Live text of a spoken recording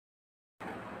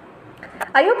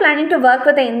Are you planning to work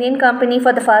with an Indian company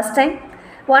for the first time?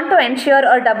 Want to ensure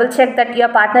or double check that you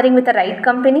are partnering with the right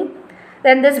company?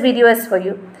 Then this video is for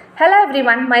you. Hello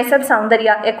everyone, myself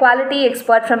Sowndarya, a quality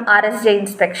expert from RSJ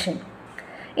Inspection.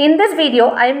 In this video,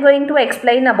 I am going to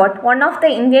explain about one of the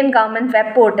Indian government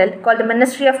web portal called the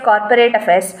Ministry of Corporate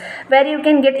Affairs, where you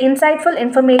can get insightful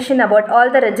information about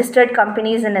all the registered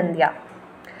companies in India.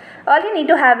 All you need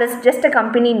to have is just a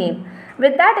company name.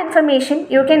 With that information,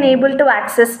 you can able to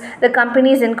access the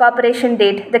company's incorporation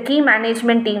date, the key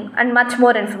management team, and much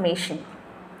more information.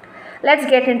 Let's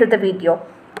get into the video.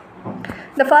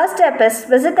 The first step is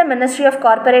visit the Ministry of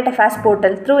Corporate Affairs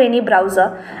portal through any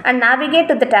browser and navigate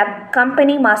to the tab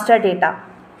Company Master Data.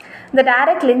 The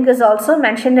direct link is also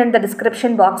mentioned in the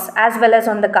description box as well as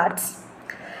on the cards.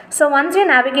 So once you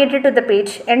navigated to the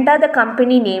page, enter the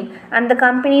company name and the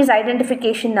company's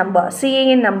identification number,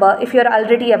 CAN number, if you are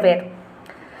already aware.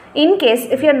 In case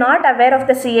if you are not aware of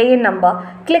the CAN number,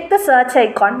 click the search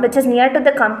icon which is near to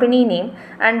the company name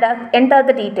and enter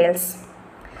the details.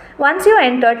 Once you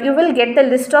entered, you will get the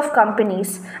list of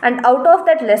companies, and out of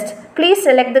that list, please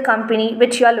select the company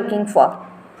which you are looking for.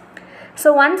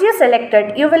 So once you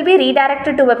selected, you will be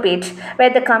redirected to a page where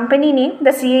the company name,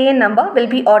 the CAN number will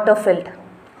be auto-filled.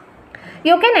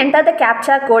 You can enter the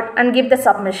CAPTCHA code and give the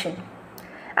submission.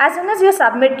 As soon as you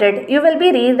submitted, you will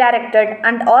be redirected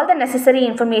and all the necessary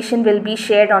information will be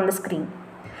shared on the screen.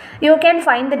 You can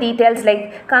find the details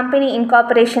like company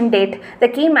incorporation date, the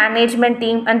key management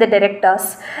team and the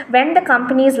directors, when the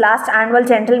company's last annual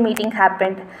general meeting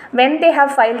happened, when they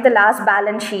have filed the last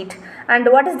balance sheet, and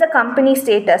what is the company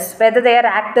status, whether they are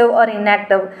active or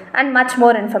inactive, and much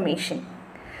more information.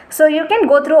 So you can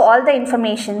go through all the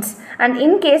informations, and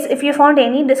in case if you found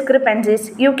any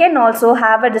discrepancies, you can also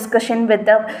have a discussion with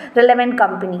the relevant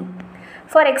company.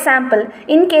 For example,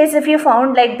 in case if you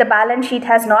found like the balance sheet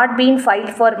has not been filed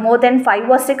for more than 5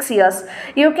 or 6 years,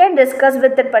 you can discuss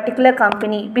with that particular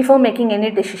company before making any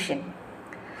decision.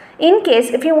 In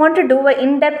case if you want to do an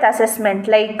in-depth assessment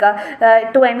like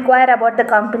to inquire about the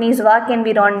company's work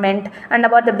environment and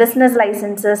about the business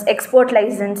licenses, export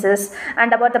licenses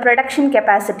and about the production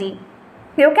capacity,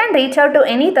 you can reach out to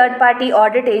any third-party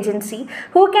audit agency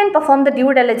who can perform the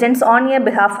due diligence on your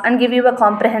behalf and give you a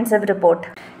comprehensive report.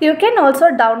 You can also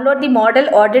download the model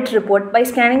audit report by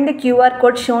scanning the QR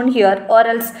code shown here or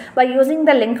else by using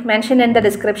the link mentioned in the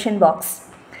description box.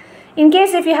 In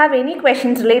case if you have any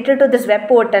questions related to this web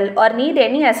portal or need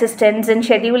any assistance in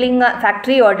scheduling a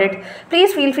factory audit,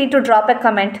 please feel free to drop a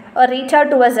comment or reach out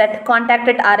to us at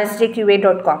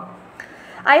contact@rsjqa.com.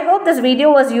 I hope this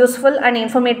video was useful and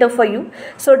informative for you.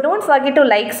 So don't forget to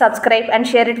like, subscribe and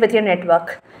share it with your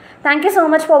network. Thank you so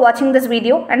much for watching this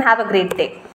video and have a great day.